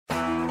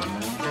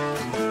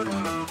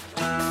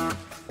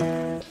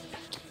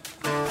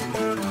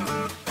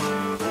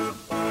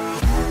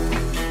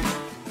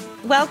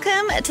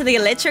Welcome to the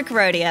Electric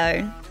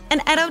Rodeo,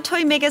 an adult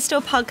toy megastore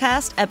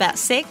podcast about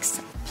sex,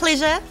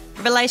 pleasure,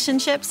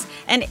 relationships,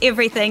 and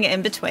everything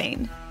in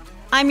between.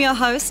 I'm your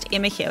host,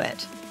 Emma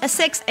Hewitt, a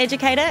sex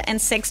educator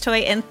and sex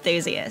toy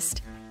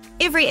enthusiast.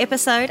 Every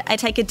episode, I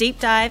take a deep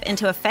dive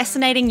into a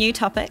fascinating new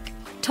topic,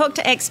 talk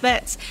to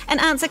experts, and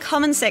answer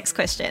common sex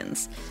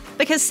questions.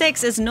 Because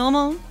sex is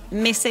normal,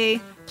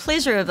 messy,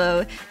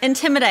 pleasurable,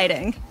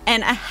 intimidating,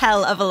 and a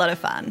hell of a lot of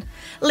fun.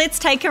 Let's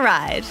take a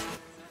ride.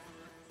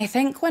 I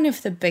think one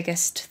of the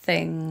biggest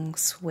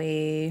things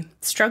we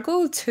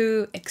struggle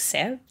to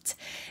accept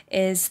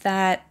is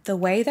that the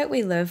way that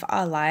we live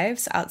our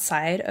lives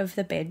outside of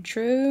the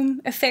bedroom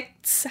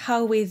affects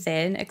how we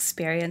then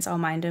experience our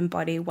mind and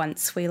body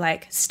once we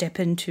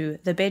step into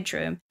the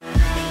bedroom.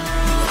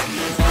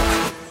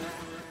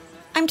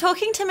 I'm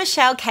talking to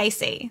Michelle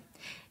Kasey.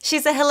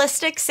 She's a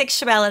holistic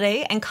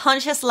sexuality and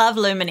conscious love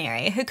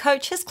luminary who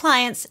coaches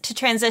clients to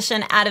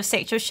transition out of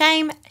sexual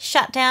shame,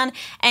 shutdown,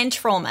 and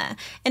trauma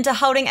into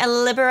holding a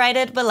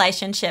liberated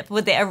relationship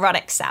with their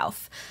erotic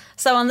self.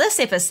 So on this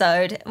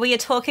episode, we are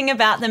talking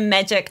about the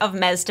magic of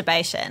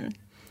masturbation.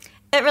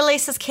 It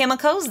releases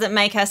chemicals that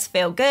make us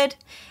feel good,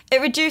 it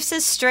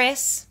reduces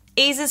stress,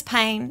 eases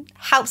pain,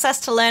 helps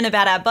us to learn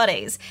about our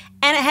bodies,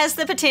 and it has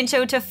the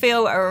potential to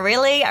feel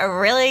really,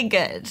 really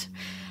good.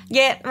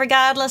 Yet,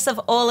 regardless of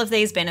all of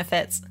these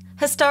benefits,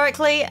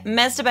 historically,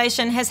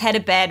 masturbation has had a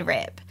bad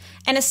rep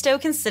and is still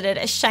considered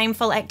a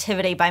shameful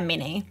activity by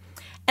many.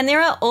 And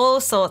there are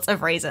all sorts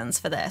of reasons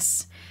for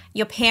this.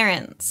 Your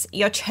parents,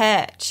 your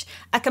church,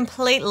 a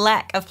complete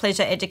lack of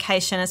pleasure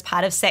education as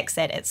part of sex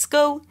ed at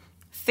school,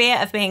 fear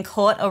of being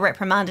caught or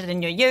reprimanded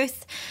in your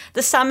youth,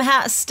 the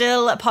somehow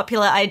still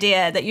popular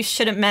idea that you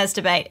shouldn't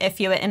masturbate if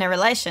you are in a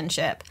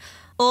relationship,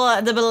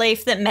 or the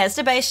belief that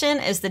masturbation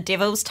is the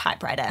devil's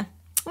typewriter,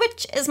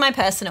 which is my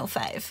personal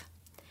fave.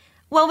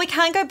 While we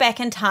can't go back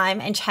in time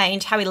and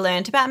change how we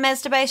learned about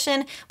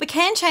masturbation, we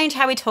can change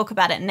how we talk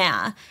about it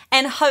now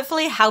and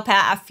hopefully help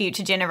out our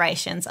future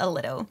generations a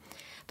little.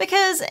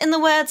 Because in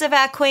the words of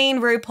our queen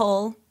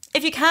RuPaul,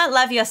 if you can't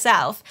love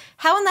yourself,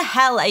 how in the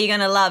hell are you going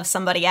to love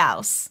somebody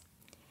else?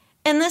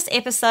 In this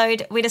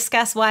episode, we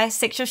discuss why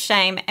sexual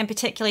shame, and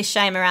particularly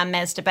shame around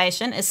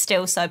masturbation, is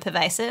still so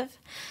pervasive,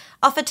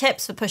 offer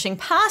tips for pushing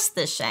past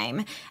this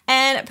shame,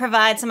 and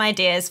provide some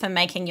ideas for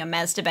making your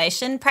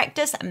masturbation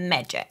practice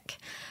magic.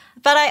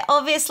 But I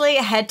obviously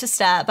had to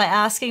start by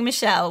asking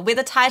Michelle where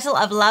the title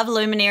of Love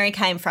Luminary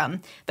came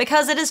from,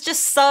 because it is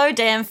just so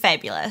damn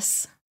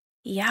fabulous.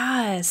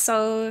 Yeah,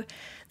 so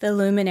the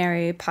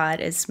luminary part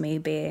is me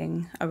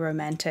being a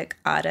romantic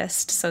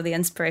artist. So the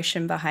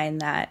inspiration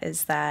behind that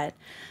is that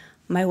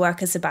my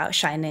work is about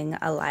shining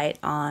a light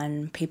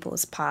on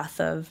people's path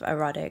of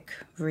erotic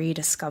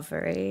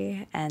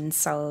rediscovery. And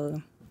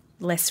so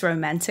less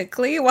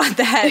romantically, what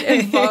that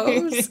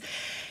involves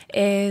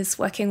is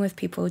working with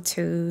people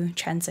to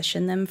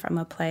transition them from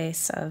a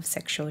place of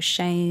sexual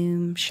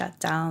shame,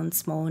 shutdown,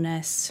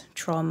 smallness,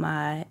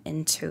 trauma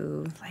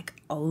into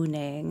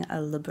owning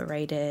a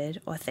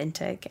liberated,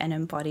 authentic, and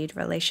embodied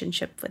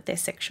relationship with their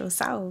sexual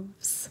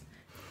selves.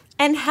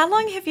 And how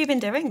long have you been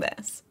doing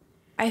this?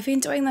 I've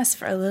been doing this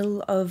for a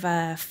little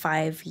over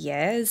 5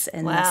 years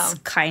in this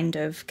kind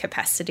of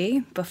capacity.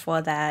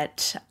 Before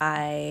that,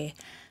 I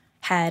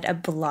had a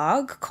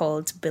blog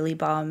called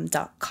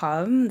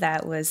billybomb.com.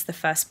 That was the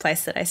first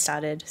place that I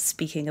started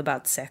speaking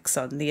about sex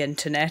on the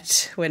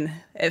internet when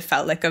it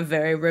felt like a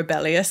very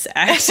rebellious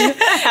act.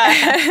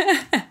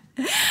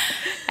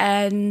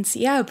 And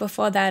yeah,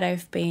 before that,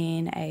 I've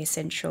been a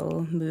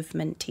sensual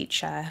movement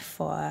teacher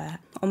for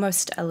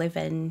almost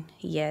 11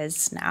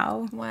 years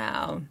now.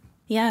 Wow.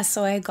 Yeah,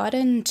 so I got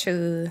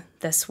into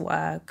this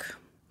work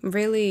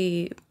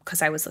really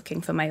because I was looking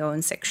for my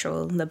own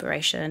sexual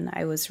liberation.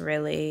 I was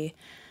really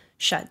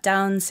shut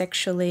down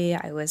sexually.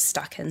 I was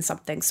stuck in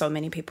something so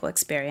many people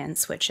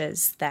experience, which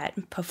is that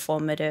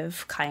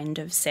performative kind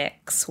of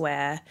sex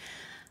where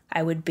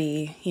I would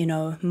be,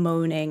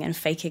 moaning and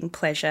faking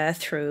pleasure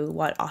through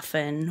what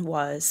often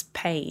was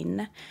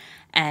pain.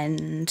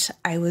 And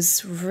I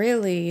was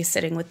really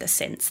sitting with the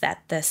sense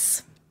that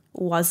this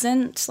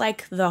wasn't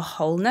the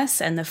wholeness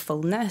and the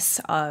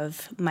fullness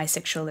of my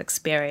sexual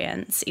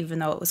experience, even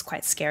though it was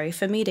quite scary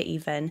for me to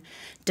even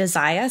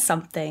desire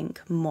something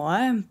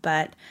more.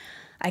 But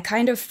I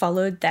kind of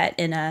followed that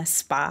inner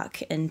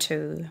spark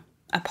into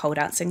a pole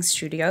dancing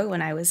studio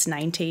when I was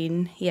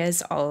 19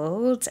 years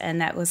old. And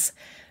that was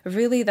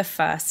really the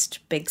first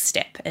big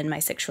step in my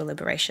sexual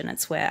liberation.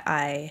 It's where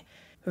I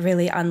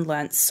really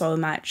unlearned so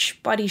much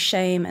body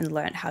shame and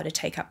learned how to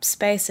take up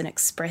space and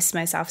express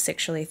myself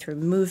sexually through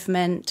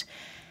movement.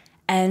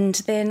 And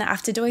then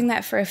after doing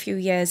that for a few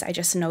years, I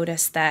just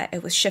noticed that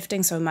it was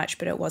shifting so much,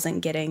 but it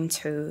wasn't getting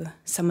to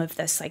some of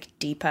this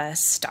deeper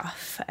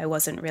stuff. I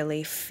wasn't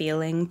really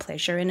feeling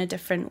pleasure in a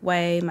different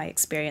way. My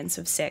experience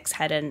of sex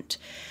hadn't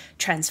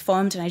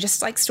transformed, and I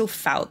just still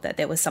felt that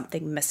there was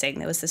something missing.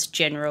 There was this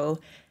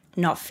general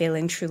not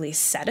feeling truly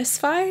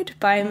satisfied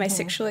by my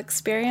sexual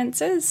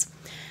experiences.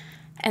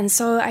 And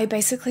so I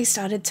basically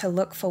started to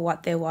look for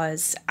what there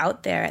was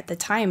out there at the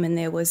time, and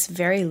there was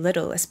very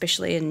little,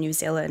 especially in New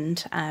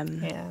Zealand,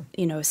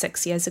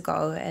 6 years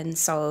ago. And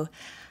so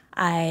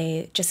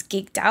I just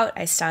geeked out.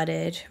 I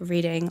started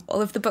reading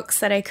all of the books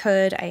that I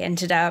could. I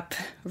ended up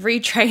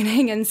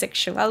retraining in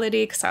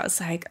sexuality because I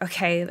was like,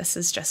 okay, this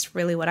is just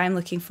really what I'm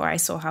looking for. I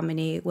saw how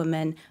many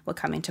women were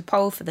coming to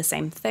pole for the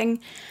same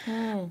thing.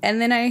 And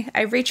then I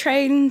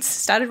retrained,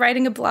 started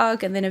writing a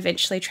blog, and then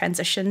eventually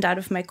transitioned out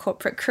of my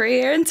corporate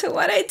career into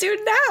what I do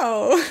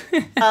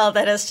now. Oh,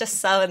 that is just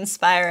so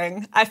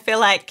inspiring. I feel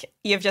like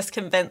you've just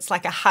convinced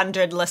like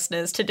 100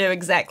 listeners to do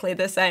exactly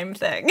the same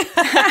thing.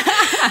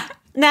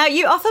 Now,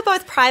 you offer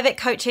both private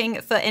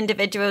coaching for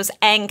individuals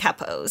and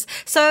couples.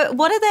 So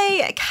what are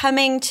they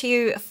coming to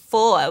you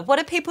for? What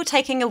are people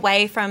taking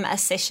away from a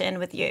session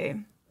with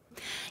you?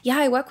 Yeah,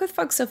 I work with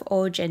folks of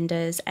all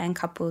genders and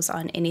couples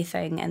on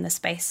anything in the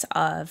space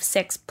of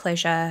sex,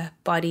 pleasure,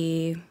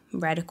 body,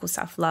 radical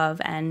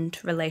self-love, and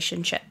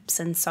relationships.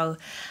 And so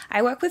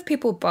I work with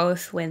people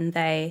both when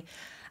they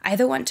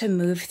either want to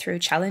move through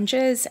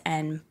challenges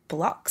and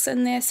blocks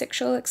in their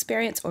sexual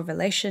experience or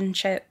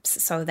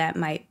relationships. So that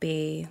might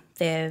be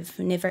they've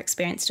never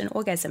experienced an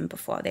orgasm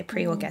before, they're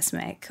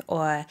pre-orgasmic,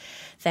 or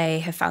they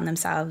have found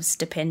themselves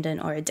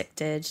dependent or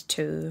addicted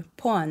to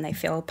porn. They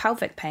feel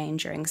pelvic pain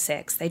during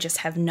sex. They just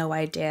have no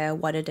idea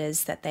what it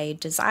is that they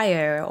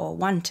desire or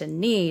want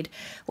and need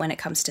when it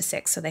comes to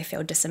sex. So they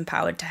feel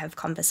disempowered to have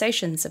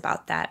conversations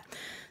about that.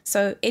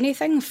 So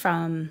anything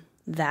from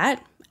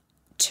that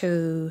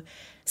to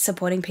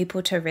supporting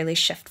people to really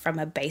shift from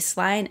a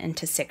baseline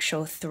into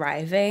sexual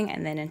thriving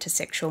and then into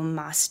sexual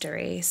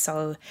mastery.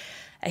 So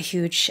a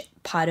huge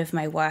part of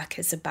my work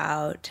is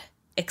about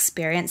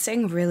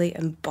experiencing really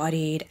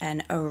embodied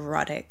and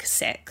erotic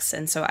sex.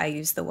 And so I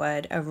use the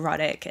word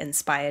erotic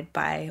inspired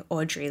by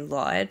Audre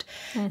Lorde,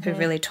 who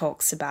really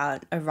talks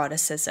about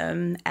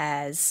eroticism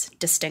as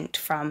distinct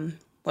from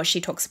what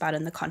she talks about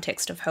in the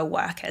context of her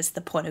work as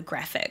the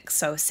pornographic,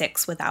 so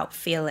sex without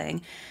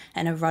feeling,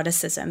 and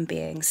eroticism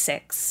being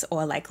sex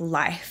or like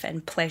life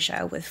and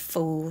pleasure with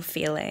full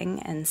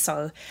feeling. And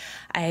so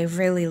I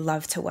really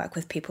love to work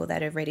with people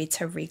that are ready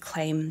to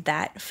reclaim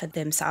that for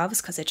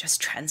themselves because it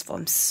just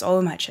transforms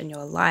so much in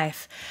your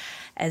life,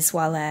 as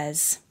well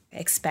as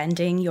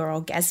expanding your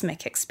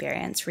orgasmic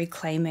experience,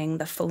 reclaiming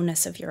the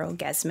fullness of your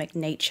orgasmic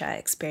nature,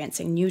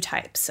 experiencing new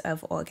types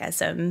of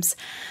orgasms,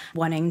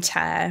 wanting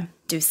to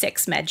do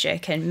sex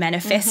magic and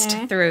manifest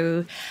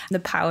through the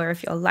power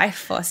of your life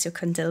force, your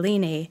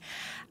kundalini.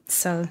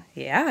 So,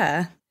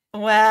 yeah.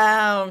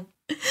 Wow.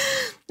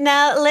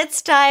 Now,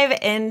 let's dive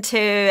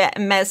into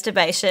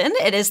masturbation.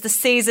 It is the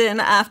season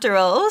after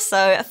all.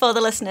 So for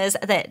the listeners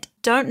that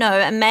don't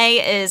know,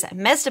 May is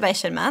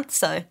Masturbation Month,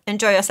 so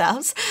enjoy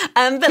yourselves.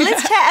 But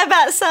let's chat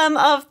about some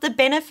of the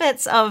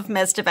benefits of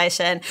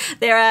masturbation.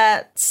 There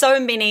are so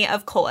many,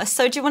 of course.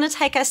 So do you want to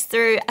take us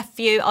through a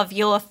few of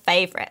your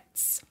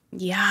favorites?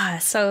 Yeah,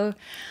 so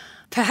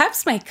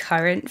perhaps my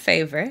current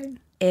favorite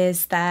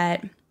is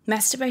that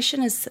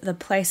masturbation is the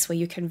place where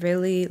you can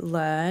really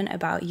learn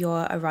about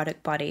your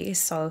erotic body.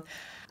 So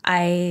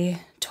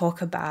I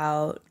talk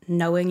about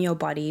knowing your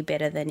body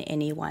better than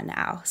anyone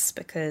else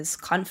because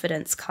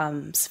confidence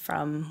comes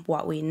from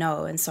what we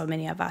know. And so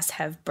many of us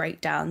have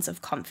breakdowns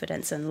of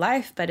confidence in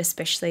life, but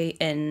especially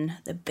in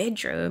the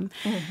bedroom.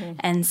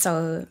 And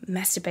so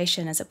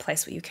masturbation is a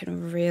place where you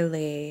can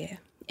really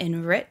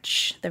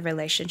enrich the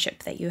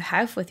relationship that you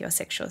have with your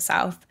sexual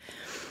self.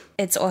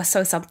 It's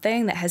also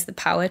something that has the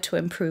power to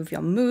improve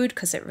your mood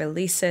because it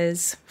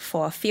releases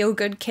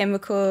feel-good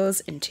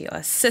chemicals into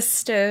your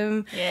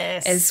system,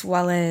 as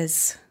well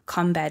as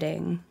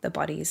combating the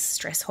body's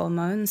stress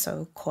hormones,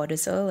 so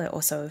cortisol. It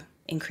also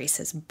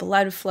increases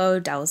blood flow,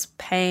 dulls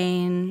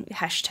pain,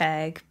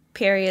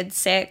 #period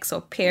sex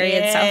or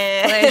period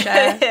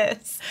self-pleasure.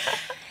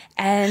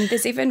 And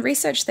there's even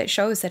research that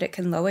shows that it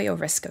can lower your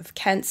risk of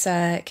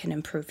cancer, it can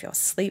improve your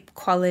sleep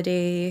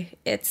quality.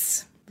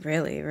 It's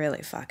really,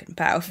 really fucking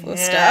powerful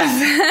stuff.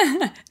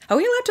 Are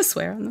we allowed to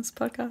swear on this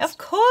podcast? Of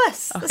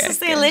course. Okay, this is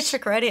the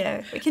electric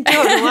radio. We can do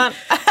what we want.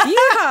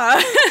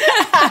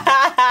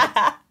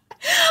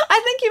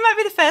 I think you might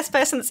be the first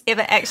person that's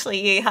ever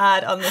actually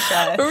yeehawed on the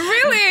show.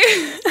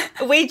 Really?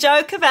 We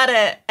joke about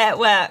it at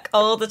work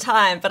all the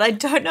time, but I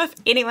don't know if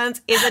anyone's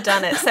ever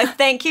done it. So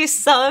thank you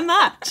so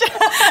much.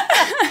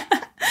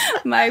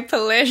 My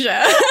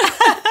pleasure.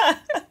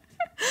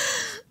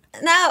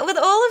 Now, with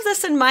all of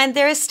this in mind,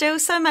 there is still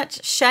so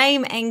much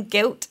shame and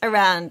guilt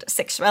around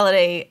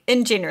sexuality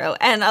in general,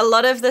 and a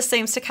lot of this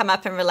seems to come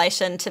up in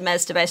relation to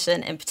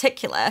masturbation in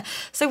particular.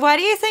 So why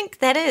do you think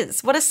that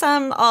is? What are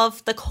some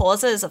of the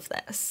causes of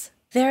this?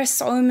 There are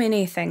so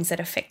many things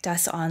that affect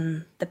us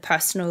on the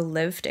personal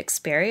lived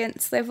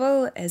experience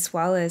level, as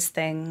well as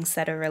things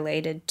that are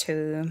related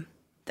to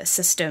the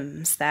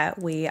systems that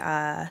we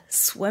are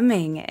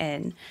swimming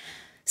in.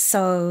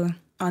 So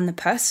on the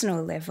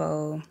personal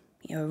level,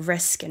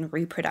 risk and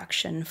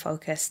reproduction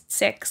focused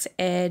sex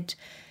ed.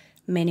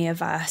 Many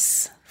of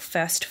us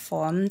first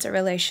formed a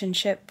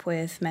relationship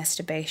with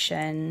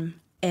masturbation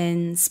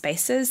in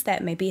spaces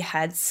that maybe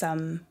had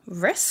some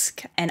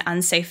risk and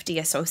unsafety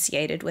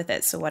associated with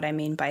it. So what I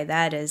mean by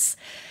that is,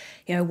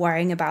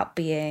 worrying about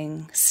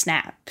being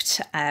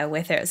snapped,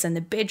 whether it's in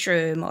the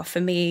bedroom or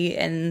for me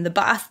in the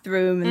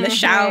bathroom, in the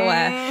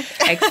shower,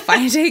 like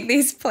finding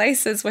these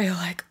places where you're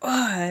like,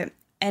 oh,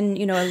 and,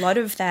 a lot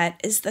of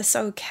that, is this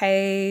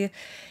okay,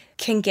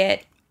 can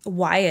get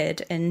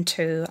wired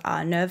into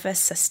our nervous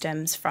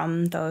systems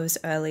from those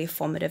early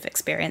formative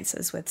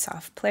experiences with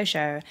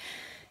self-pleasure.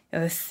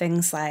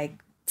 Things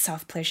like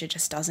self-pleasure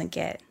just doesn't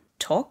get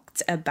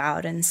talked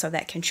about, and so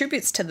that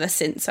contributes to the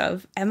sense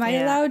of, am I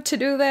allowed to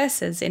do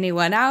this? Is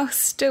anyone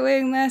else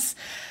doing this?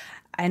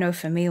 I know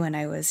for me, when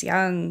I was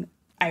young,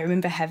 I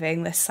remember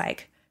having this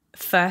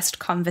first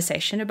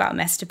conversation about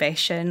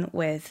masturbation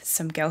with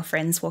some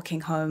girlfriends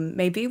walking home.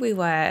 Maybe we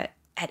were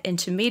at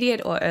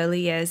intermediate or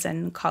early years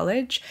in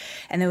college,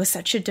 and there was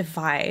such a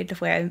divide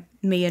where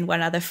me and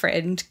one other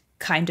friend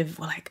kind of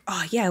were like,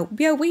 oh yeah,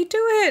 we do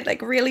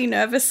it, really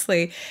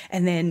nervously.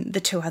 And then the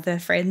two other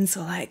friends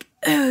were like,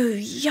 oh,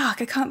 yuck,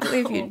 I can't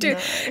believe you do.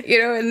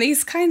 No. And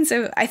these kinds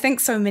of, I think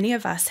so many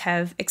of us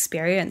have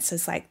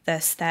experiences like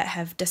this that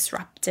have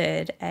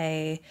disrupted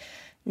a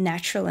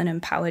natural and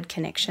empowered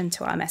connection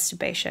to our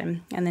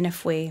masturbation. And then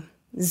if we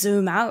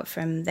zoom out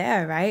from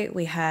there, right,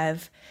 we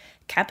have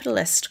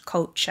capitalist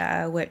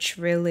culture, which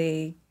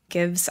really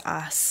gifts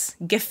us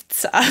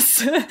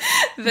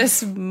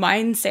this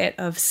mindset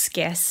of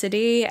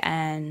scarcity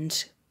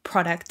and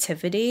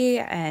productivity.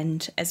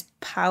 And as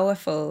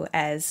powerful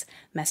as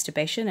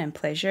masturbation and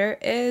pleasure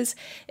is,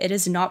 it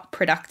is not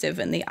productive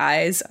in the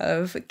eyes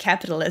of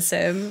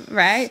capitalism,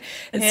 right?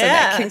 And so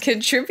that can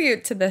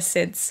contribute to the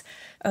sense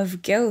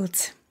of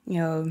guilt.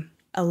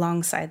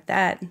 Alongside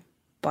that,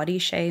 body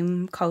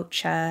shame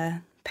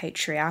culture,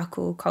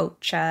 patriarchal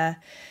culture,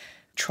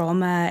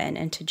 trauma and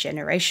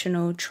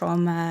intergenerational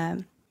trauma.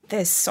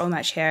 There's so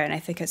much here, and I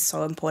think it's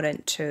so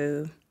important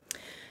to,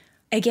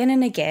 again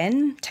and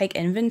again, take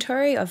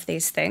inventory of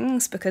these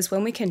things, because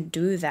when we can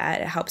do that,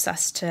 it helps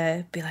us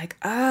to be like,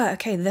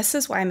 okay, this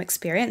is why I'm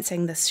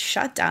experiencing this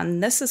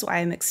shutdown. This is why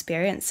I'm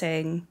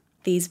experiencing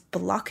these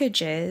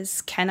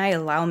blockages. Can I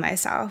allow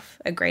myself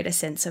a greater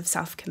sense of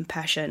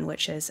self-compassion,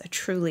 which is a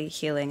truly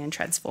healing and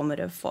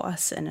transformative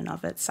force in and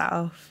of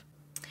itself?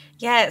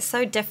 Yeah, it's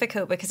so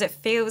difficult because it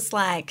feels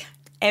like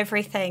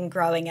everything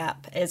growing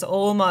up is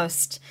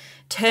almost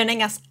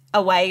turning us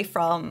away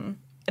from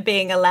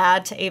being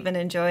allowed to even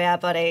enjoy our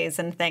bodies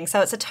and things.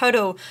 So it's a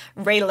total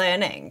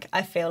relearning,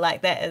 I feel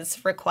like, that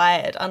is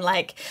required on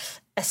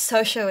a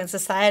social and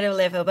societal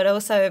level, but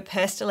also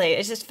personally.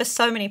 It's just, for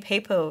so many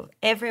people,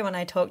 everyone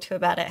I talk to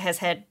about it has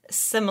had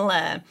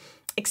similar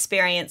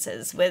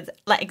experiences with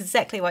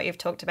exactly what you've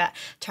talked about,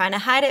 trying to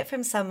hide it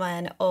from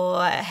someone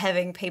or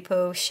having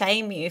people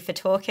shame you for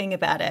talking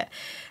about it.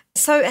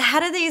 So how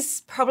do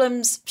these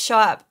problems show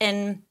up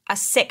in our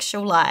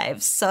sexual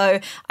lives? So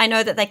I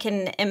know that they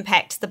can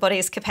impact the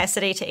body's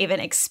capacity to even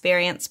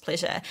experience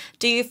pleasure.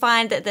 Do you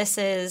find that this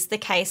is the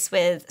case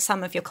with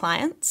some of your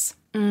clients?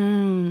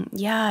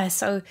 Yeah,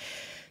 so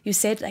you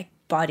said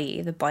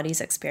the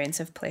body's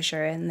experience of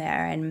pleasure in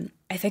there. And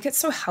I think it's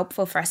so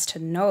helpful for us to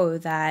know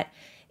that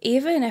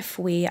even if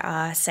we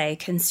are, say,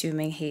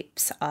 consuming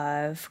heaps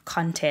of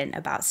content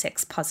about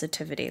sex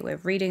positivity, we're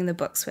reading the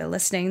books, we're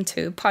listening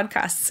to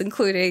podcasts,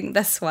 including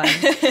this one,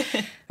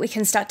 we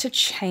can start to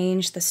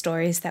change the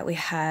stories that we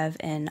have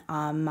in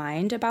our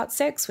mind about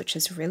sex, which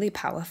is really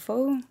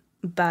powerful.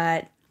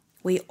 But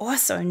we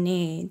also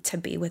need to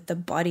be with the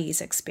body's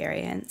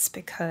experience,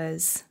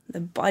 because the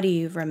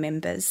body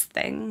remembers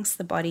things.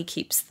 The body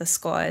keeps the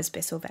score, as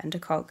Bessel van der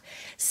Kolk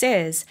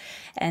says.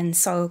 And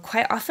so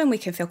quite often we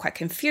can feel quite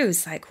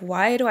confused.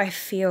 Why do I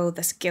feel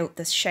this guilt,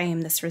 this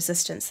shame, this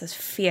resistance, this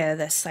fear,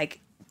 this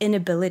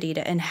inability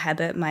to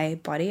inhabit my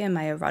body and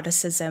my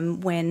eroticism,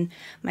 when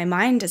my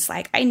mind is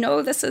I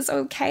know this is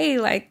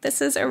okay,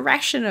 this is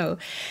irrational.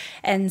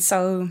 And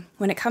so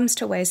when it comes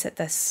to ways that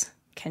this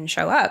can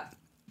show up,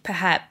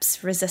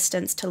 perhaps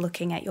resistance to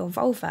looking at your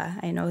vulva.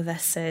 I know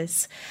this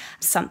is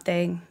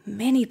something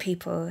many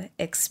people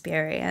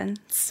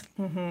experience.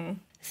 Mm-hmm.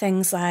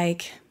 Things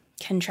like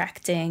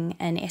contracting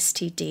an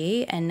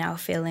STD and now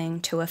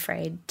feeling too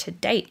afraid to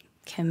date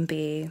can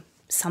be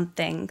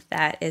something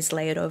that is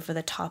layered over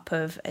the top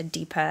of a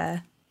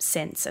deeper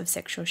sense of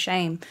sexual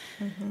shame.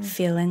 Mm-hmm.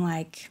 Feeling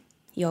like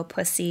your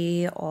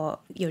pussy or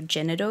your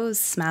genitals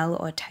smell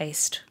or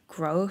taste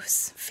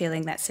gross,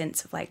 feeling that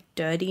sense of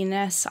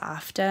dirtiness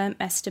after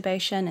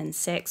masturbation and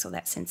sex, or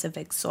that sense of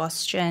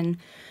exhaustion,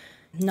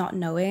 not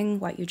knowing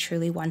what you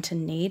truly want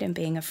and need, and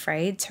being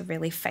afraid to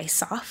really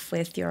face off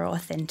with your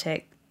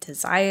authentic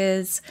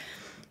desires,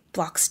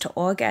 blocks to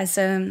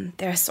orgasm.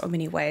 There are so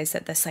many ways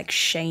that this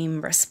shame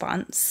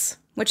response,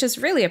 which is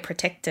really a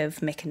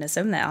protective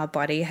mechanism that our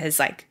body has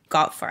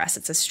got for us.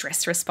 It's a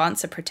stress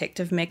response, a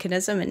protective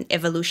mechanism, an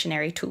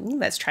evolutionary tool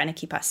that's trying to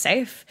keep us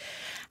safe.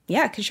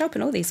 Yeah, it can show up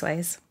in all these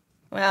ways.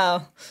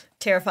 Wow,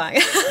 terrifying.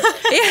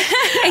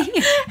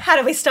 How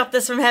do we stop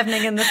this from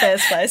happening in the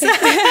first place?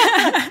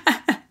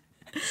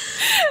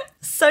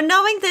 So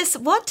knowing this,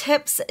 what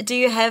tips do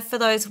you have for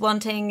those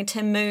wanting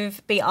to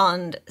move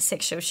beyond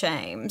sexual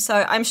shame?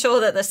 So I'm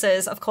sure that this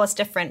is, of course,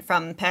 different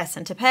from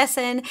person to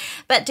person,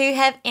 but do you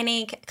have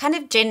any kind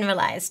of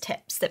generalized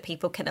tips that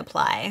people can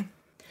apply?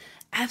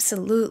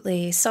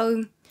 Absolutely.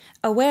 So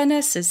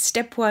awareness is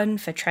step one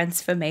for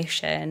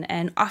transformation,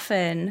 and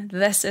often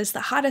this is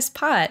the hardest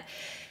part.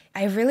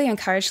 I really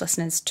encourage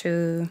listeners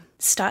to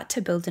start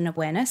to build an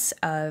awareness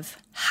of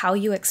how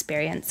you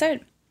experience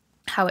it,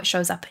 how it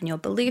shows up in your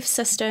belief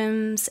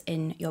systems,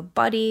 in your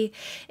body,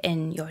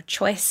 in your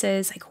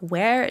choices, like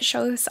where it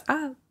shows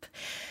up.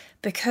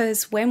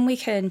 Because when we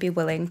can be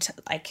willing to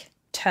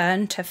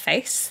turn to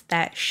face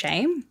that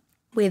shame,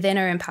 we then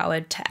are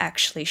empowered to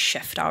actually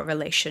shift our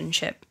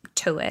relationship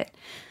to it.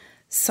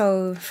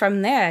 So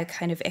from there,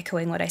 kind of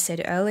echoing what I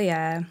said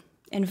earlier,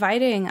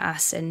 inviting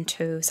us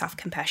into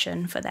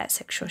self-compassion for that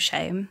sexual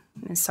shame.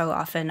 And so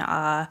often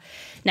our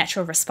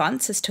natural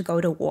response is to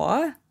go to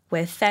war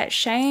with that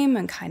shame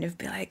and kind of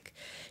be like,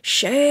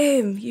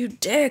 shame, you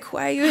dick,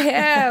 why are you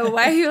here?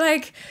 Why are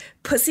you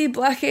pussy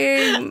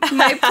blocking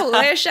my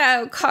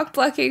pleasure, cock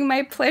blocking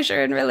my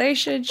pleasure in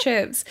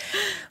relationships?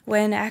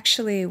 When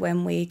actually,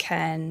 when we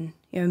can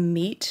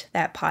meet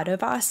that part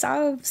of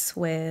ourselves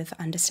with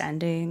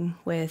understanding,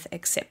 with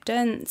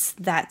acceptance,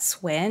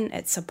 that's when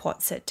it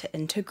supports it to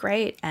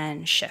integrate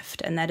and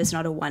shift. And that is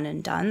not a one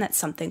and done. That's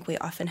something we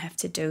often have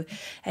to do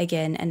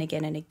again and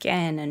again and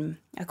again. And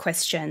a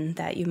question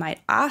that you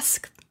might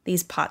ask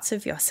these parts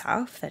of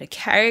yourself that are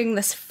carrying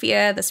this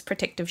fear, this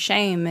protective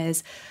shame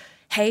is,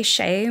 hey,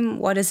 shame,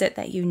 what is it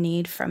that you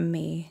need from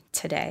me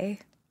today?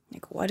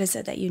 What is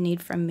it that you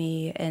need from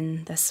me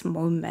in this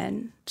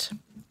moment?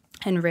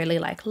 And really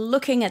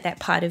looking at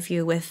that part of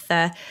you with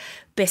the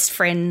best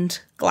friend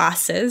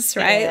glasses,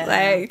 right?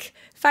 Yeah.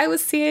 If I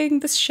was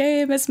seeing this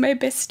shame as my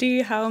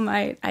bestie, how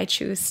might I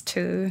choose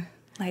to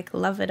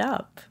love it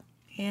up?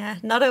 Yeah,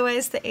 not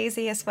always the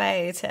easiest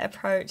way to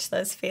approach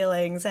those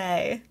feelings,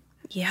 eh?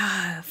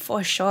 Yeah,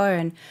 for sure.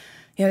 And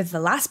the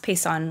last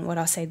piece on what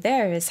I'll say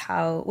there is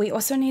how we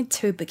also need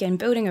to begin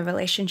building a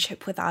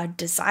relationship with our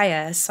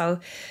desire. So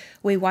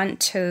we want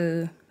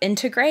to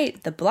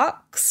integrate the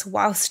blocks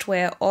whilst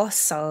we're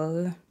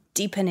also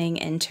deepening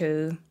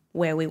into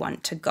where we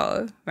want to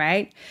go,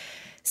 right?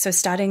 So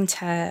starting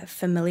to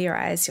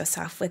familiarize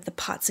yourself with the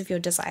parts of your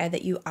desire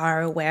that you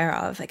are aware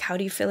of. How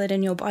do you feel it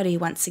in your body?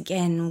 Once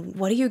again,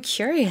 what are you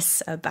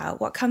curious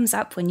about? What comes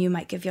up when you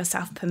might give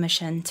yourself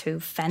permission to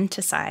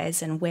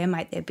fantasize, and where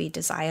might there be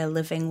desire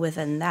living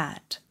within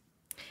that?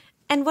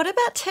 And what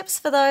about tips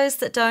for those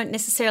that don't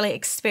necessarily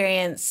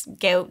experience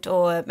guilt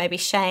or maybe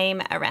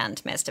shame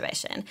around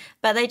masturbation,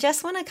 but they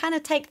just want to kind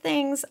of take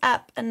things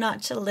up a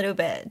notch a little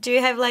bit? Do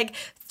you have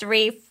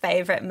 3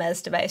 favorite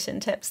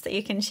masturbation tips that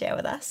you can share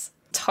with us?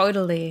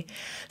 Totally.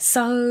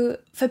 So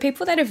for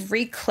people that have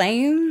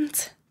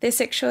reclaimed their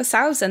sexual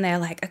selves and they're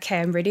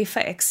okay, I'm ready for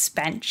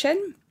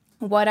expansion,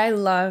 what I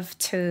love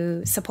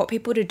to support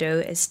people to do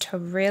is to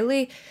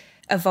really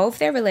evolve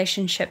their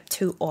relationship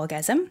to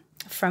orgasm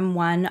from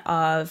one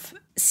of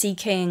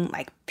seeking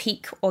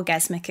peak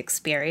orgasmic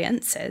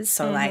experiences.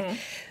 So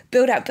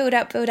build up,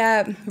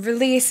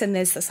 release, and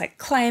there's this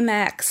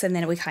climax, and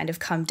then we kind of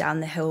come down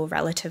the hill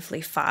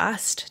relatively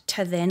fast,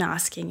 to then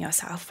asking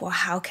yourself, well,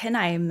 how can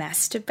I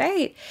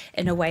masturbate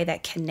in a way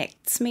that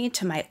connects me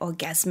to my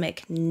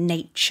orgasmic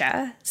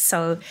nature?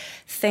 So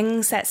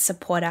things that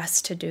support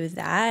us to do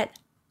that: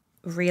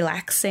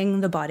 relaxing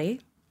the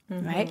body,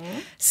 right?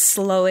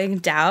 Slowing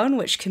down,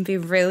 which can be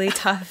really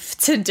tough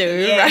to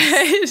do,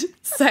 right?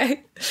 So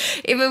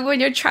even when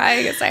you're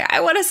trying, it's I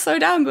want to slow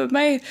down, but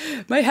my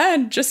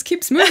hand just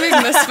keeps moving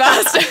this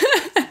fast.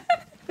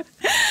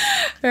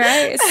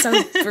 Right?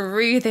 So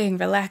breathing,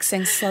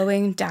 relaxing,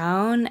 slowing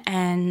down,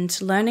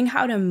 and learning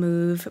how to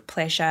move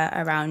pleasure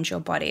around your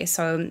body.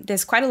 So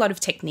there's quite a lot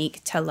of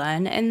technique to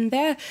learn in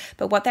there,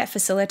 but what that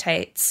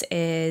facilitates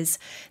is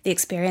the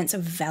experience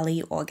of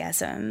valley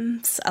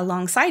orgasms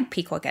alongside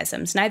peak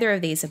orgasms. Neither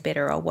of these are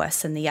better or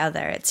worse than the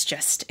other. It's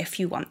just, if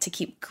you want to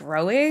keep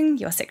growing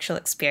your sexual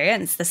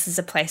experience, this is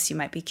a place you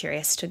might be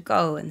curious to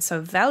go. And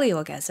so valley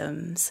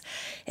orgasms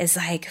is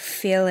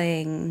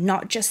feeling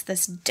not just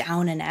this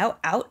down and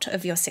out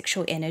of your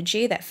sexual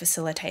energy that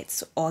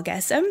facilitates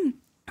orgasm,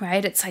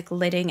 right? It's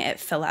letting it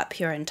fill up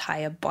your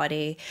entire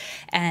body,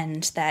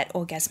 and that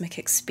orgasmic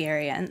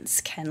experience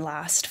can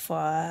last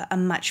for a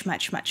much,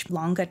 much, much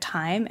longer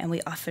time, and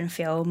we often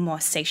feel more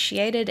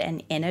satiated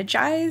and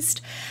energized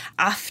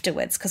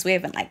afterwards because we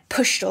haven't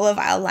pushed all of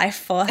our life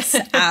force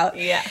out.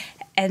 Yeah.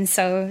 And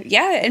so,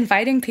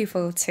 inviting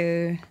people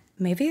to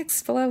maybe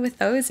explore with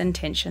those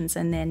intentions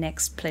in their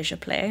next pleasure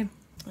play.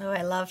 Oh,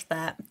 I love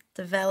that.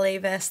 The valley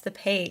versus the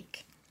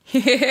peak.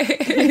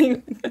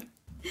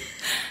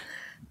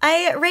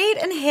 I read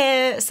and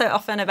hear so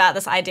often about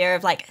this idea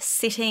of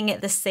setting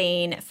the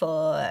scene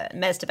for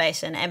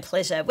masturbation and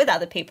pleasure with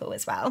other people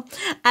as well.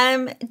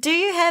 Do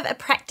you have a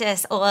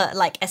practice or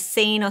a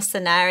scene or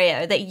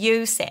scenario that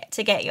you set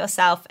to get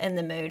yourself in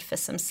the mood for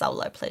some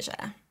solo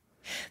pleasure?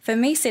 For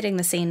me, setting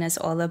the scene is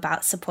all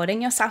about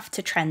supporting yourself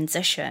to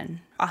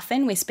transition.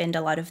 Often we spend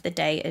a lot of the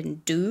day in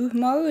do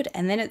mode,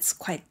 and then it's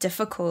quite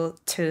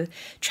difficult to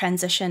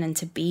transition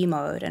into be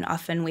mode. And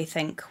often we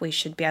think we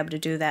should be able to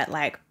do that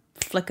like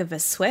flick of a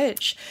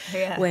switch,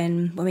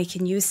 when we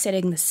can use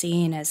setting the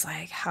scene as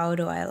like, how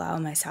do I allow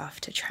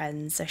myself to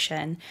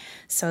transition?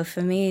 So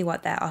for me,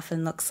 what that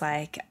often looks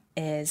like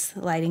is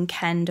lighting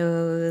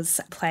candles,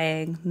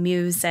 playing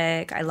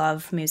music. I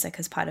love music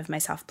as part of my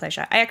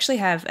self-pleasure. I actually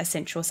have a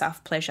sensual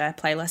self-pleasure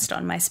playlist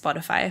on my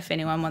Spotify if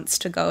anyone wants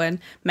to go and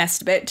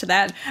masturbate to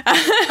that.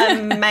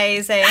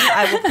 Amazing.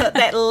 I will put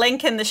that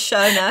link in the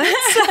show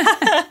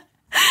notes.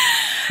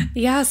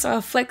 Yeah, so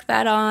I'll flick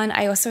that on.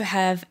 I also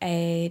have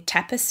a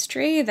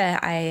tapestry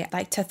that I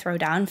like to throw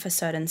down for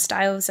certain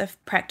styles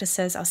of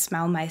practices. I'll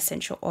smell my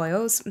essential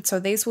oils. So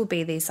these will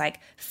be these like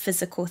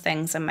physical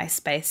things in my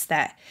space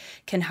that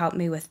can help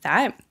me with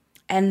that.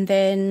 And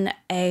then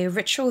a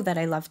ritual that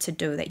I love to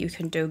do that you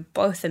can do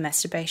both in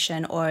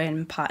masturbation or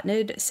in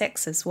partnered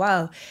sex as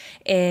well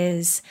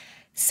is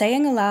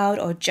saying aloud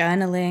or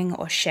journaling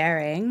or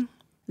sharing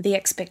the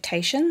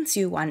expectations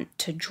you want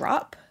to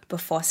drop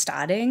before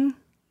starting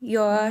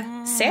your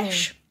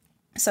sesh.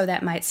 So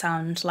that might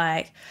sound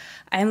like,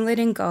 I'm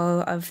letting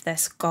go of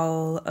this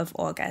goal of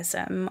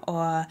orgasm,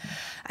 or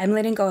I'm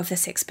letting go of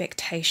this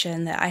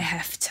expectation that I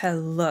have to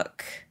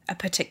look a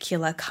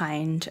particular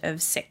kind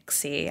of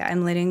sexy.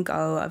 I'm letting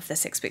go of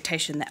this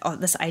expectation that, or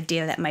this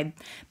idea that my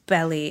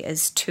belly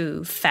is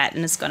too fat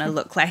and is going to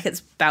look like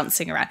it's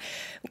bouncing around.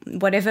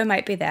 Whatever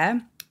might be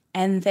there.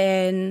 And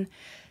then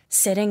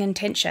setting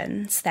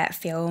intentions that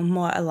feel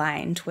more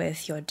aligned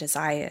with your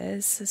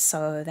desires.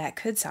 So that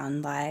could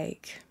sound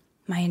like,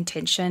 my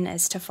intention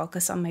is to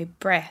focus on my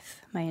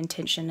breath. My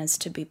intention is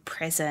to be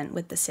present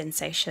with the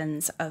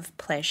sensations of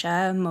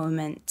pleasure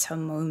moment to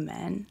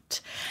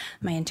moment.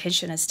 My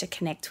intention is to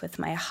connect with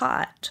my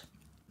heart.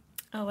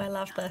 Oh, I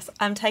love this.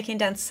 I'm taking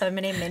down so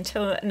many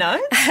mental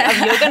notes.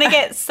 You're going to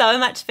get so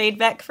much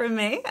feedback from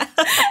me.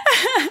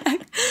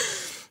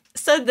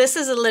 So this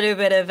is a little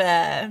bit of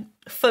a,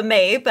 for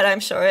me, but I'm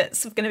sure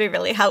it's going to be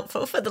really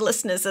helpful for the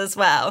listeners as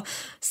well.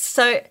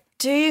 So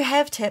do you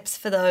have tips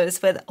for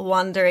those with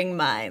wandering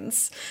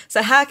minds?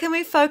 So how can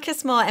we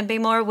focus more and be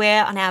more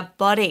aware on our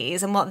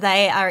bodies and what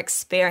they are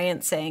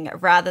experiencing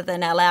rather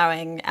than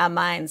allowing our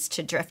minds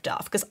to drift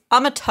off? Because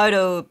I'm a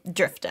total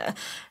drifter.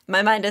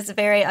 My mind is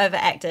very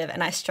overactive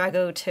and I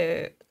struggle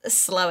to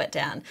slow it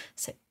down.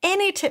 So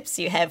any tips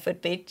you have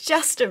would be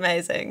just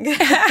amazing.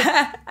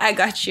 I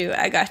got you.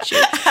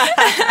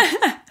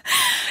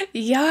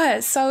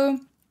 Yeah, so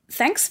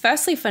thanks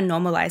firstly for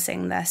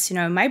normalizing this. You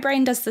know, my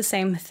brain does the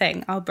same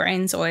thing. Our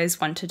brains always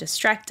want to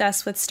distract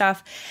us with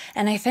stuff.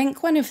 And I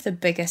think one of the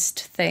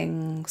biggest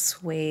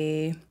things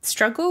we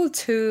struggle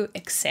to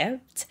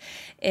accept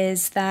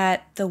is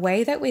that the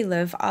way that we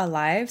live our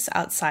lives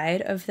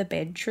outside of the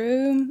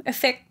bedroom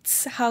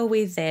affects how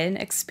we then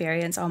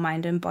experience our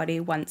mind and body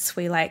once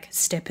we like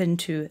step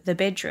into the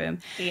bedroom.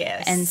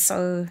 Yes. And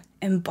so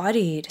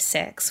embodied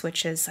sex,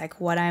 which is like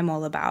what I'm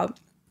all about,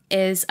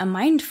 is a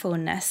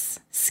mindfulness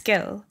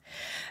skill.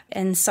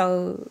 And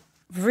so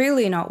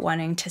really not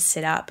wanting to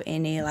set up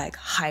any like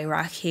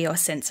hierarchy or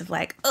sense of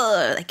like,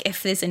 oh, like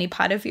if there's any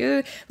part of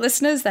you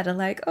listeners that are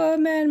like, oh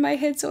man, my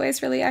head's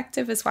always really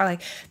active as well.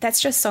 Like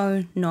that's just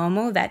so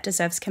normal. That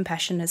deserves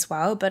compassion as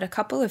well. But a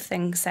couple of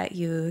things that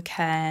you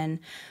can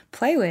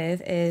play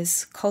with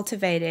is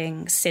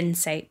cultivating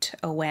sensate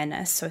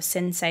awareness. So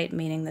sensate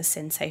meaning the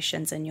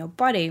sensations in your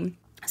body.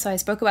 So I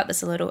spoke about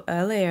this a little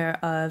earlier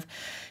of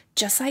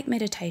just like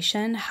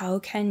meditation, how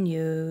can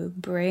you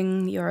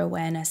bring your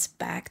awareness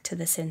back to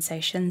the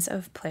sensations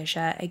of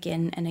pleasure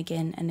again and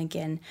again and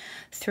again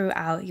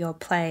throughout your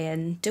play,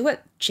 and do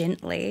it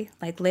gently,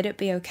 like let it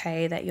be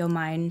okay that your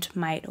mind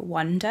might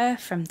wander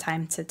from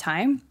time to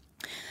time.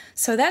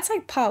 So that's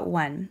like part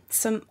one.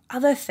 Some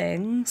other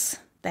things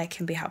that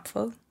can be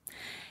helpful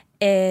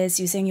is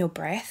using your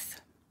breath,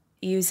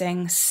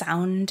 using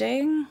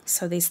sounding,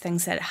 so these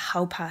things that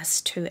help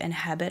us to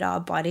inhabit our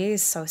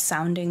bodies. So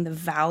sounding the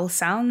vowel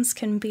sounds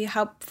can be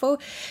helpful.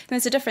 And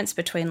there's a difference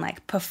between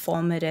like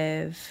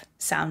performative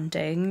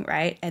sounding,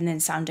 right, and then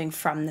sounding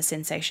from the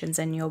sensations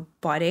in your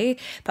body.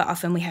 But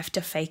often we have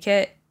to fake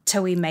it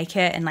till we make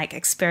it and like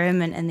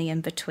experiment in the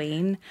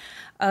in-between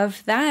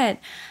of that.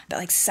 But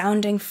like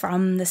sounding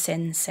from the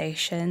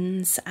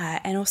sensations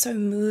and also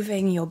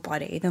moving your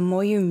body. The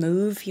more you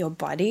move your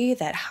body,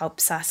 that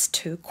helps us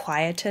to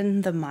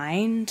quieten the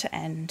mind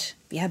and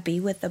be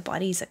with the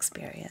body's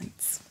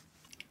experience.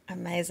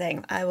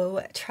 Amazing. I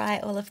will try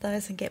all of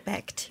those and get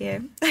back to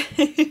you.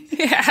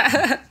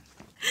 Yeah.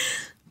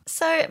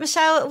 So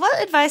Michelle,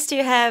 what advice do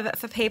you have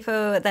for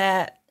people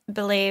that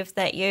believe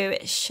that you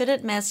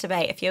shouldn't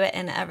masturbate if you are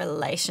in a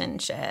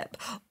relationship,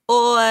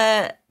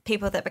 or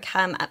people that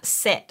become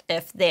upset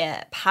if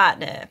their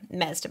partner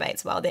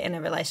masturbates while they're in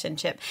a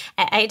relationship?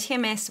 At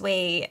ATMS,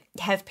 we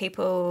have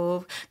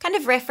people kind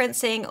of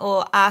referencing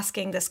or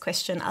asking this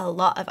question, a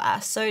lot of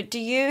us. So do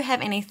you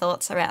have any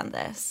thoughts around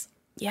this?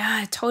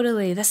 Yeah,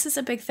 totally. This is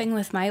a big thing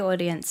with my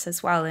audience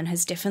as well, and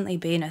has definitely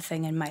been a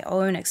thing in my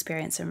own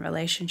experience in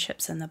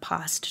relationships in the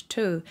past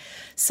too.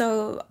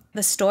 So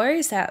the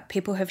stories that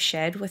people have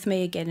shared with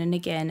me again and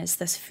again is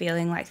this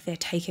feeling like they're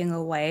taking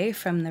away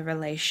from the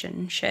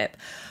relationship,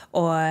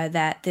 or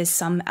that there's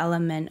some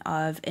element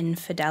of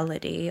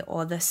infidelity,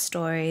 or the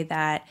story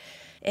that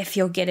if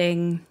you're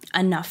getting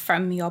enough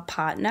from your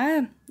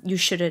partner, you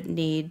shouldn't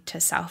need to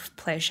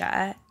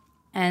self-pleasure.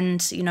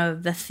 And, you know,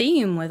 the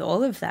theme with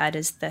all of that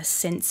is the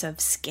sense of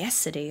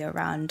scarcity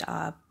around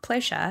our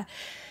pleasure.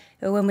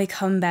 When we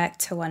come back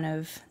to one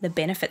of the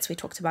benefits we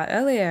talked about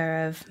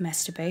earlier of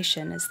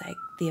masturbation is like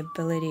the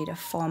ability to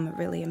form a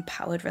really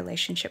empowered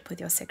relationship with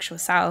your sexual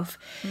self,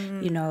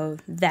 you know,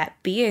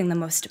 that being the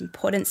most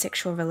important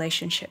sexual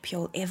relationship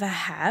you'll ever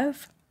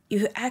have,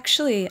 you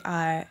actually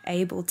are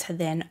able to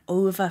then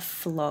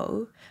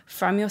overflow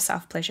from your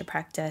self-pleasure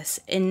practice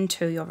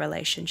into your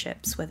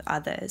relationships with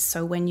others.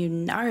 So when you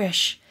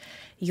nourish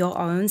your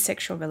own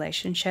sexual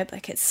relationship,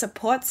 like it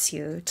supports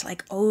you to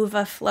like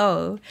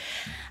overflow.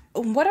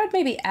 What I'd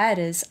maybe add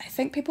is I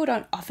think people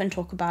don't often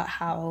talk about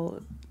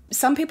how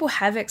some people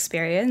have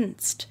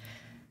experienced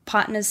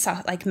partners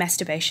like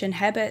masturbation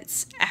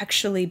habits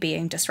actually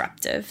being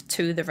disruptive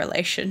to the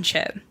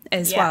relationship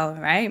as well,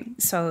 right?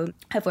 So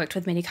I've worked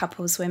with many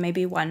couples where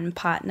maybe one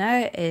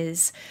partner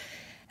is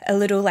a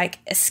little like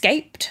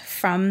escaped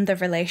from the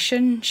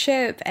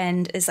relationship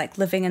and is like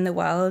living in the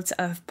world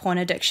of porn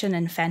addiction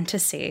and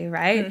fantasy,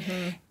 right?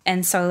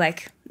 And so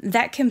like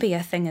that can be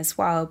a thing as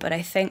well. But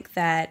I think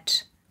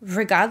that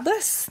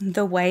regardless,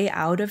 the way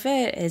out of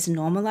it is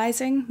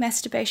normalizing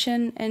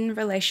masturbation in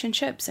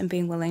relationships and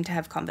being willing to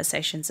have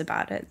conversations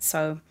about it.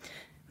 So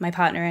my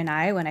partner and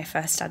I, when I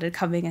first started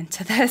coming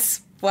into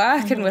this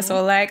work and was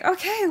all like,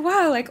 okay,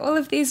 wow, like all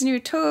of these new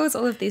tools,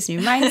 all of these new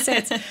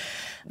mindsets,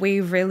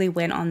 we really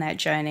went on that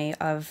journey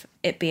of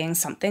it being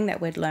something that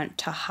we'd learned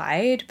to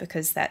hide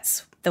because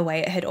that's the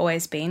way it had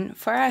always been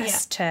for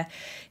us, to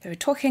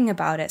talking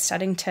about it,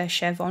 starting to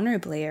share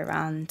vulnerably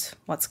around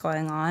what's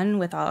going on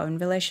with our own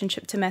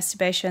relationship to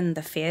masturbation,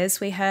 the fears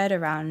we had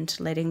around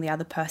letting the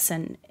other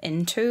person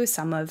into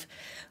some of,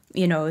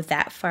 you know,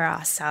 that for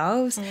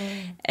ourselves.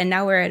 And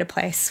now we're at a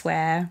place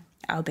where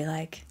I'll be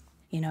like,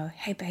 you know,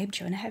 hey babe, do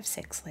you want to have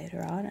sex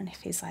later on? And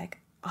if he's like,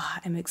 oh,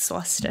 I'm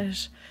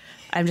exhausted,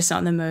 I'm just not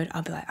in the mood,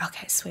 I'll be like,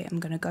 okay, sweet, I'm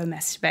going to go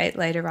masturbate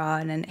later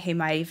on. And he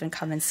might even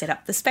come and set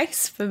up the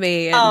space for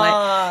me. And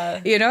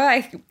like, you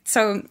know,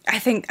 so I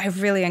think I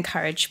really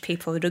encourage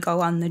people to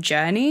go on the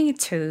journey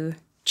to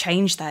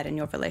change that in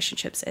your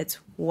relationships. It's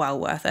well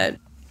worth it.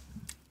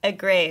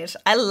 Agreed.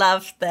 I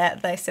love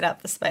that they set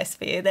up the space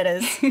for you. That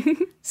is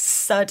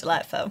so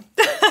delightful.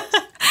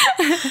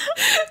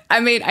 I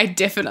mean, I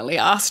definitely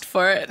asked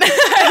for it. So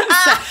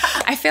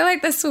I feel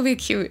like this will be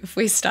cute if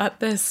we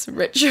start this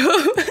ritual.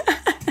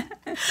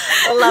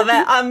 Love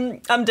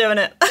it. I'm doing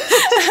it.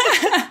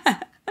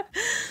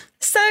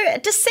 So,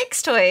 do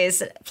sex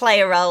toys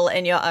play a role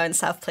in your own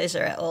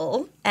self-pleasure at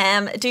all?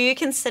 Do you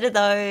consider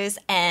those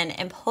an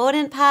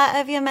important part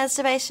of your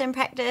masturbation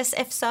practice?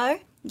 If so?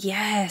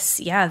 Yes.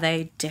 Yeah,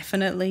 they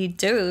definitely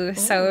do. Ooh.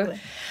 So,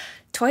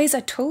 toys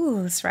are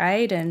tools,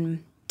 right?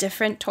 And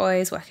different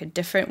toys work in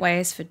different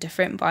ways for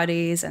different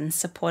bodies and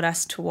support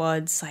us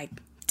towards like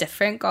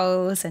different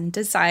goals and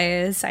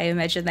desires. I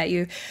imagine that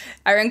you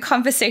are in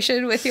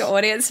conversation with your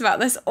audience about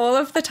this all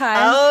of the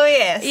time. Oh,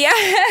 yes.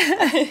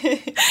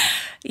 Yeah.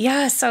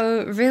 Yeah,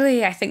 so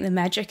really I think the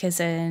magic is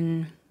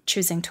in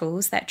choosing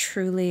tools that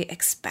truly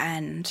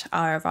expand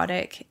our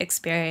erotic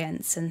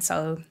experience. And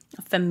so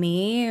for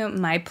me,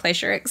 my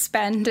pleasure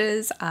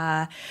expanders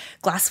are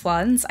glass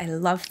ones. I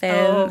love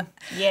them. Oh,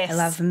 yes. I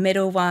love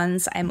middle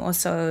ones. I'm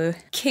also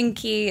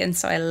kinky, and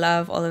so I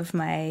love all of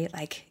my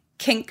like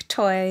kink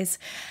toys.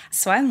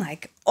 So I'm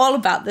like all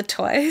about the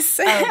toys.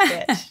 Oh,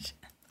 good.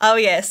 Oh,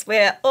 yes,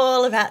 we're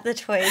all about the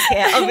toys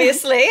here,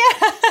 obviously.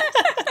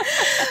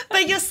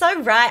 But you're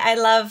so right. I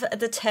love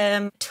the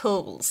term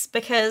tools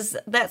because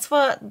that's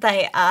what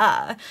they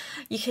are.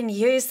 You can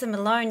use them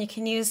alone. You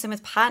can use them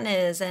with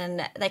partners,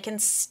 and they can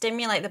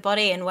stimulate the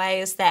body in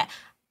ways that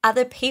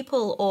other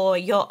people or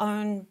your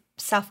own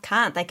self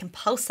can't. They can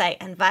pulsate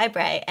and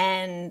vibrate,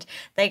 and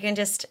they can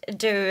just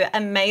do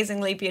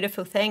amazingly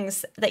beautiful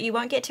things that you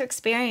won't get to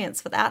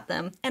experience without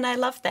them. And I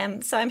love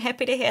them. So I'm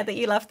happy to hear that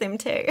you love them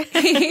too.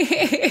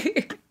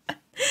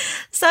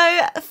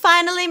 So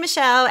finally,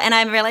 Michelle, and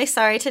I'm really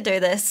sorry to do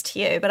this to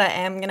you, but I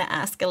am going to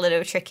ask a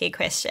little tricky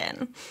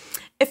question.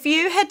 If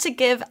you had to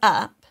give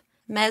up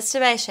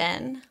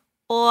masturbation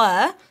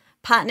or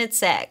partnered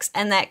sex,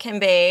 and that can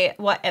be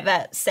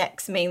whatever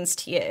sex means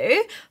to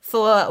you,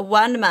 for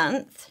 1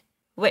 month,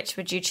 which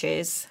would you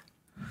choose?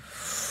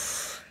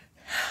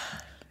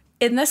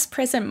 In this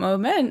present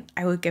moment,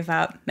 I would give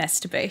up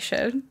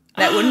masturbation.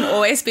 That wouldn't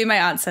always be my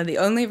answer. The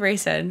only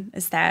reason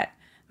is that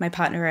my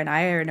partner and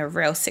I are in a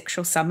real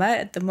sexual summer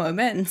at the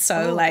moment. And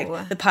so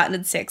like the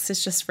partnered sex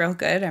is just real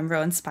good. I'm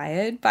real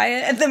inspired by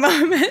it at the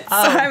moment. So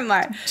I'm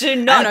like, do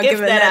not give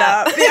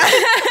that up.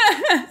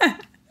 Yeah.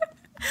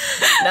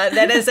 No,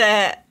 that is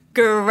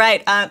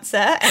Great answer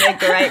and a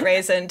great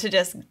reason to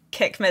just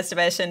kick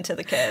masturbation to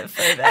the curb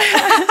for a bit.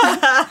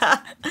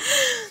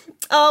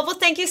 Oh, well,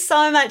 thank you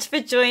so much for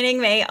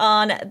joining me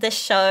on the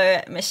show,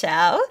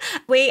 Michelle.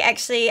 We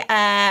actually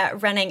are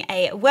running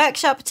a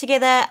workshop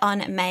together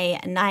on May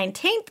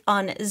 19th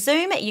on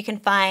Zoom. You can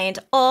find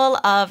all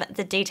of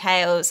the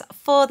details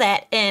for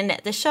that in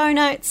the show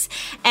notes.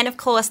 And of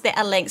course, there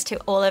are links to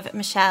all of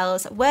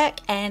Michelle's work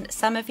and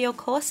some of your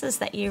courses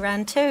that you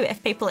run too,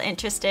 if people are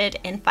interested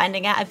in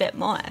finding out a bit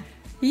more.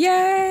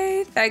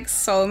 Yay! Thanks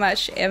so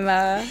much,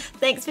 Emma.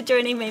 Thanks for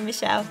joining me,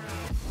 Michelle.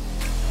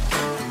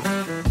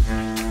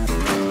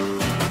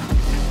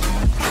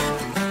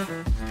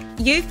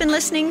 You've been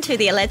listening to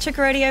the Electric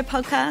Rodeo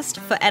podcast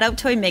for Adult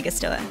Toy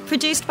Megastore,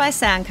 produced by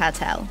Sound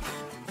Cartel.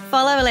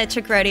 Follow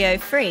Electric Rodeo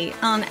free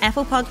on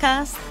Apple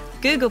Podcasts,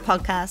 Google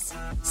Podcasts,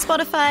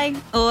 Spotify,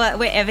 or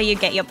wherever you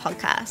get your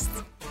podcasts.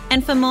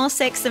 And for more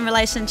sex and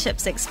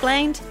relationships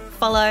explained,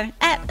 follow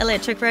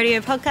 @Electric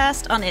Rodeo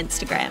Podcast on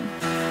Instagram.